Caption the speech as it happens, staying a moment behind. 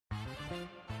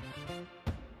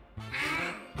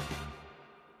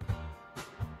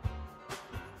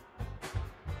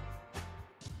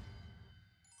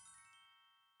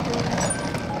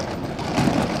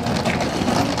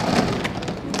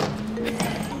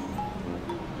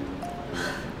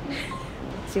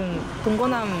지금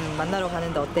동거남 만나러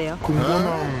가는데 어때요?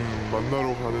 동거남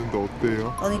만나러 가는데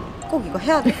어때요? 아니 꼭 이거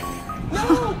해야 돼?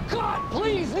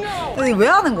 아니 왜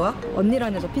하는 거야?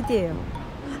 언니라뇨, 저 PD예요.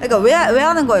 그러니까 왜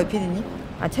하는 거예요, 피디님?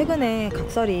 아, 최근에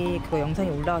각설이 그거 영상이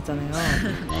올라왔잖아요.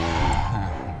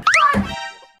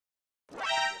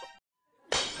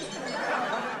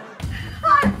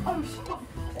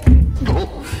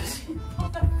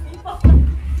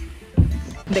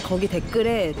 근데 거기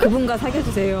댓글에 그분과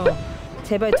사귀어주세요.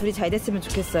 제발 둘이 잘 됐으면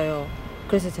좋겠어요.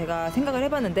 그래서 제가 생각을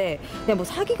해봤는데 그냥 뭐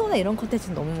사귀거나 이런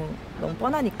컨텐츠는 너무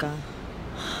뻔하니까.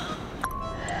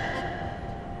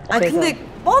 아 근데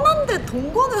뻔한데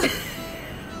동거는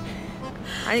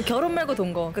아니 결혼 말고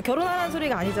동거. 그러니까 결혼하라는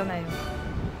소리가 아니잖아요.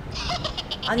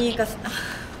 아니 그러니까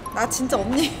나 진짜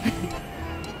언니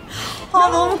아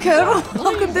너무 괴로워.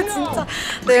 근데 진짜 나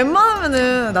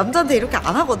웬만하면은 남자한테 이렇게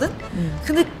안 하거든?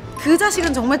 근데 그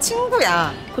자식은 정말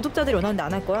친구야. 구독자들이 원하는데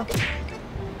안 할 거야?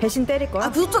 배신 때릴 거야?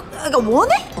 아 구독자 그러니까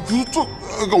원해? 그러니까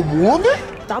원해?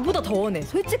 나보다 더 원해,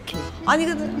 솔직히. 아니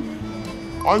근데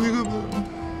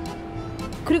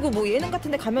그리고 뭐 예능 같은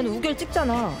데 가면 우결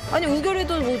찍잖아. 아니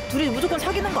우결해도 뭐 둘이 무조건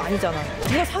사귀는 거 아니잖아.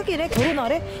 누가 사귀래?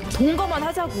 결혼하래? 동거만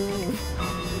하자고.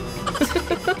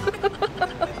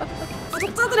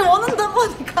 구독자들이 원한다고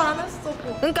하니까 안 했어.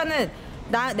 그러니까는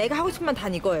내가 하고 싶은 말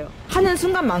단 이거예요. 하는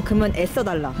순간만큼은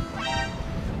애써달라.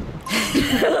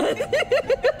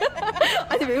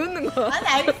 아니 왜 웃는 거야? 아니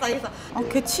알겠어. 아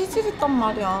걔 치질 있단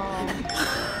말이야.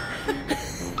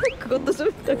 그것도 좀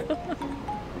이따가.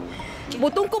 뭐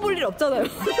똥꼬볼 일 없잖아요.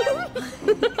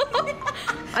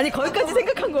 아니 거기까지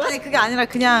생각한 거야? 아니 그게 아니라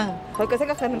그냥 거기까지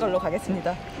생각하는 걸로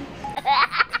가겠습니다.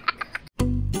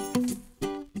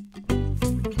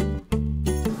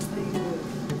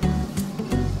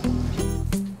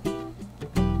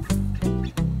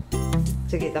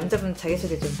 저기 남자분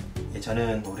자기소개 좀. 예,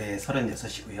 저는 올해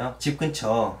 36이고요. 집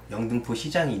근처 영등포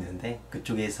시장이 있는데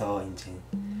그쪽에서 이제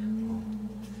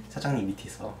사장님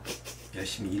밑에서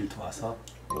열심히 일 도와서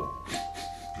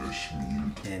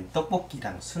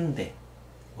떡볶이랑 순대,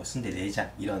 뭐 순대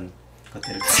내장 이런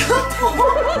것들을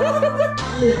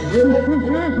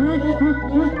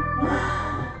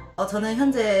저는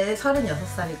현재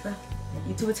 36살이고요.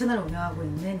 유튜브 채널을 운영하고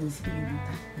있는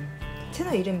이수빈입니다.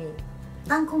 채널 이름이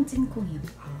땅콩찐콩이요.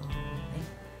 네.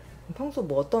 평소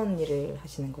뭐 어떤 일을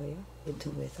하시는 거예요?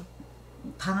 유튜브에서?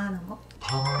 당하는 거?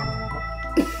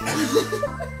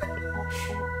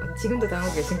 지금도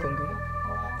당하고 계신 건가요?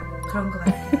 그런 거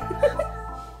같아요.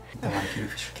 나 많이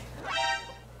괴롭혀줄게.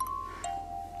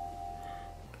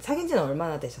 사귄 지는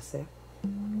얼마나 되셨어요?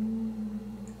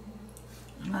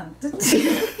 안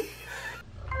듣지.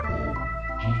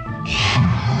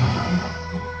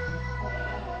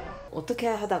 어떻게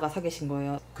하다가 사귀신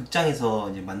거예요?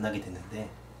 극장에서 이제 만나게 됐는데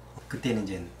그때는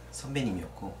이제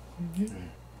선배님이었고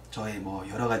저의 뭐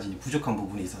여러 가지 부족한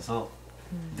부분이 있어서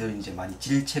늘 이제 많이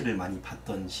질책을 많이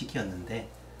받던 시기였는데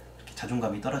이렇게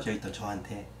자존감이 떨어져 있던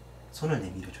저한테 손을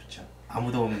내밀어줬죠.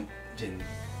 아무도 이제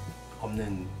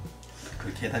없는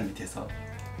그 계단 밑에서.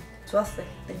 좋았어요.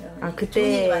 그때는. 아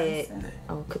그때 네.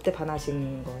 그때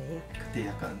반하신 거예요? 그때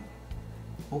약간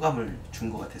호감을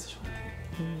준 것 같아서 저한테.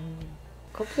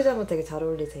 커피 잡은 되게 잘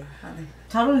어울리세요. 아, 네.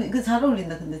 잘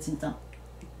어울린다. 근데 진짜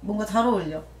뭔가 잘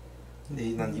어울려.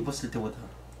 근데 난 입었을 때보다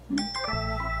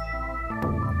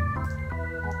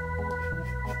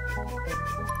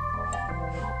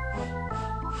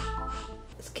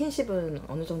스킨십은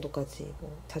어느 정도까지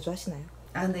뭐 자주 하시나요?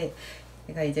 아 근데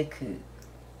내가 이제 그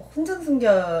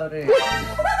혼전순결을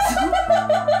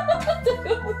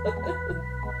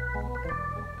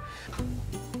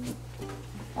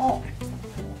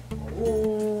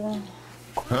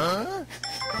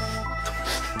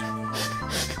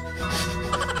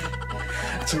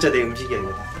진짜 내 음식이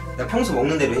아니야. 나 평소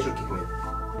먹는 대로 해줄게.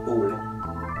 그러면 먹을래?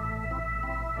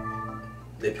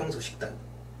 내 평소 식단.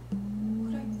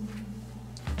 그래.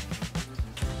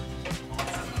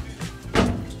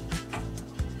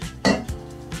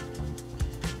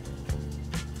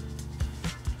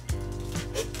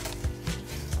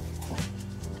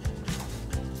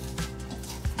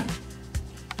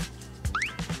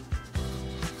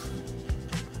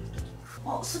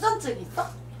 수전증 있어?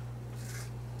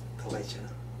 더가 있잖아.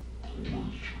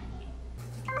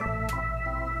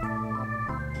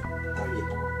 나 위에.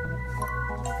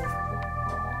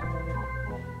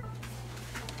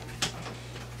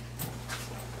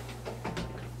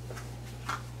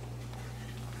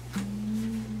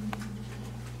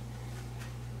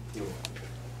 이거.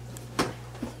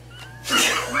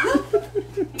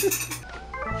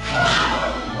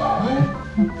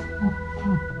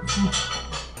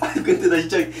 근데 나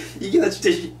진짜 이게 나 진짜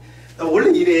나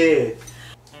원래 이래.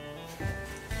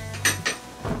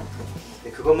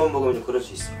 그것만 먹으면 좀 그럴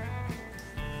수 있어.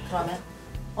 그러면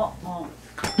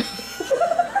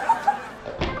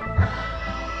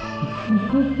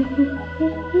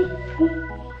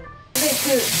근데 그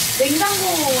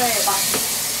냉장고에 막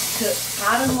그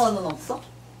다른 거는 없어?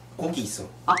 고기 있어.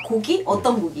 아 고기?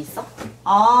 어떤 고기 있어?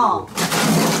 아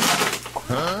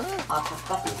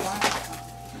닭가슴살?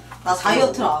 나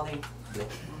다이어트를 안 해. 네.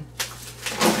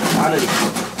 나는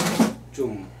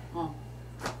좀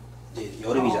이제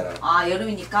여름이잖아. 아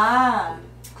여름이니까.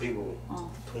 그리고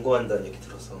동거한다는 얘기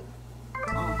들어서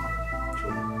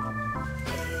좀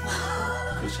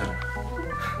그렇잖아.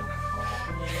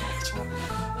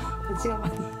 지가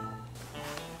많이.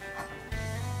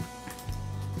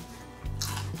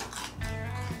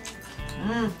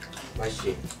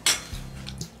 맛있지?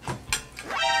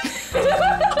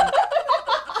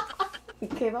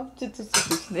 개밥주 주스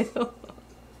드시네요.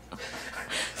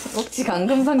 혹시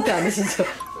감금 상태 아니시죠?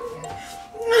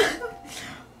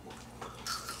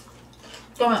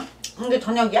 그러면 근데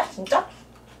저녁이야? 진짜?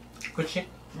 그렇지.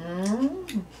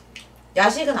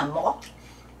 야식은 안 먹어?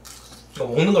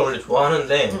 먹는 걸 원래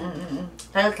좋아하는데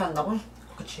다이어트 한다고?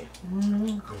 그치.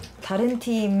 다른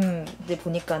팀들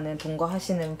보니까는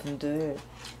동거하시는 분들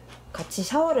같이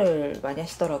샤워를 많이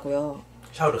하시더라고요.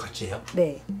 샤워를 같이 해요?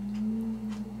 네.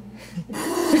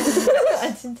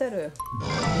 아 진짜로요.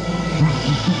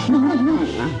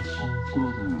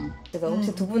 그래서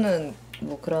혹시 두 분은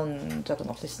뭐 그런 적은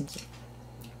없으신지?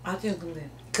 아직 근데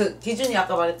그 기준이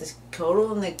아까 말했듯이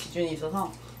결혼의 기준이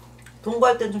있어서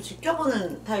동거할 땐 좀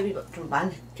지켜보는 타입이 좀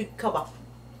많이 지켜봐.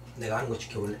 내가 하는 거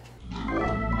지켜볼래?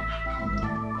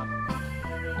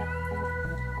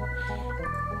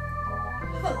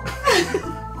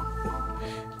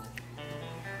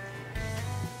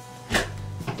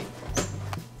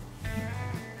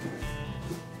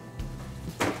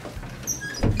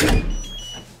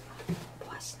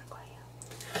 뭐 하시는 거예요?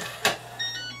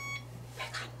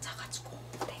 배가 안 차가지고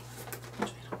네. 좀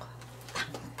이런 거 당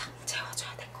채워줘야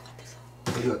될 것 같아서.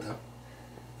 어디 갔다?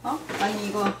 어? 아니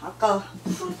이거 아까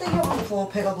풀 땡겨가지고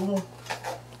배가 너무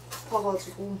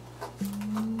고파가지고.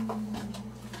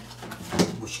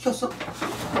 뭐 시켰어?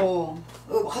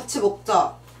 이거 같이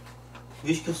먹자.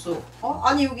 왜 시켰어?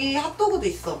 아니 여기 핫도그도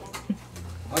있어.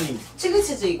 아니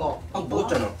치즈치즈 이거. 아까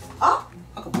먹었잖아. 아?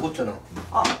 아까 먹었잖아.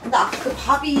 근데 그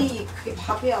밥이 그게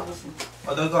밥이야 무슨.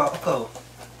 내가 아까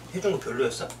해준 거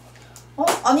별로였어?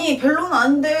 아니 별로는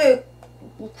아닌데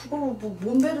뭐 그걸로 뭐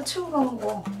뭔 배를 채우라는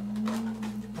거.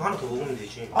 하나 더 먹으면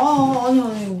되지. 아니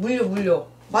물려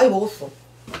많이 먹었어.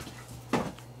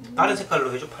 다른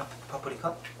색깔로 해줘.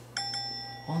 파프리카?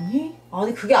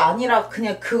 아니 그게 아니라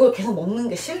그냥 그걸 계속 먹는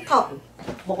게 싫다고.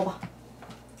 먹어봐.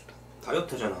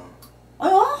 다이어트잖아.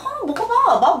 아니 하나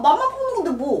먹어봐. 맘만 먹는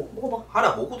건데 뭐. 먹어봐.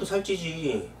 하나 먹어도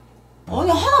살찌지. 아니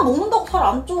하나 먹는다고 살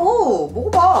안 쪄.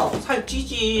 먹어봐.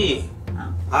 살찌지.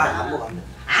 안 먹어.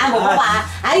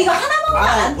 먹어봐. 이거 하나 먹으면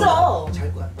안 쪄.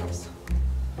 잘 거야. 알았어.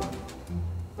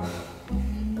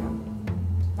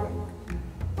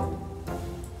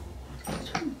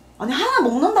 아니 하나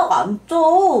먹는다고 안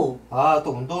쪄.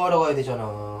 또 운동하러 가야 되잖아.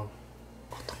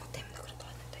 어떤 것 때문에 그렇게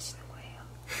안 되시는 거예요?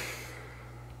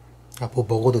 뭐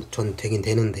먹어도 전 되긴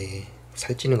되는데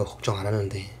살찌는 거 걱정 안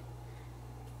하는데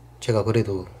제가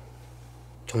그래도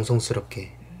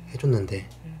정성스럽게 해줬는데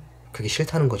그게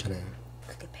싫다는 거잖아요.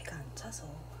 그게 배가 안 차서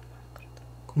그래도.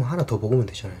 그럼 하나 더 먹으면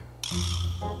되잖아요.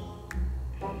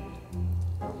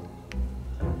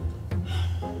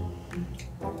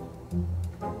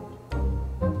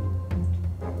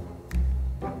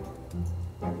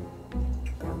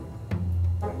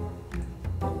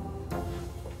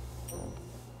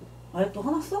 아니 또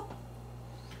화났어?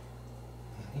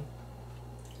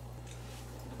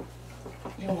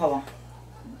 이거 봐봐.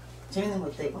 재밌는 거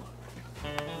어때 이거?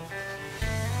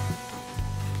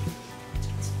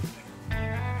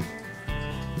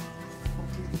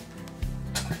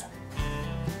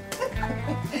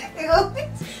 이거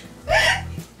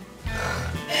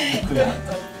누구야?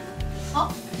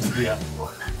 누구야?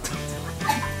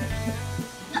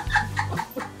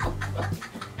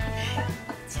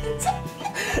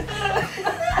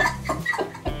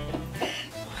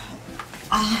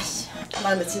 나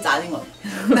근데 진짜 아닌 것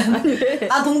같아. 아니 왜?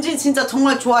 나 동진이 진짜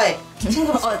정말 좋아해.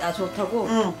 친구로. 나 좋다고?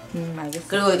 응. 알겠어.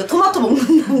 그리고 이거 토마토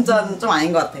먹는 남자는 좀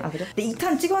아닌 것 같아. 그래? 근데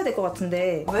 2탄 찍어야 될 것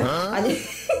같은데. 왜? 아니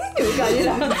그게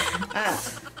아니라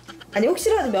아니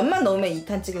혹시라도 몇만 넣으면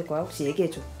 2탄 찍을 거야? 혹시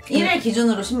얘기해줘. 1일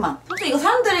기준으로 10만. 솔직히 이거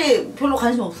사람들이 별로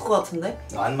관심 없을 것 같은데?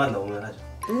 안만 넣으면 하죠.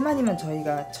 1만이면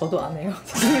저도 안 해요.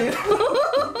 죄송해요.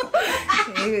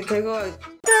 이거 제가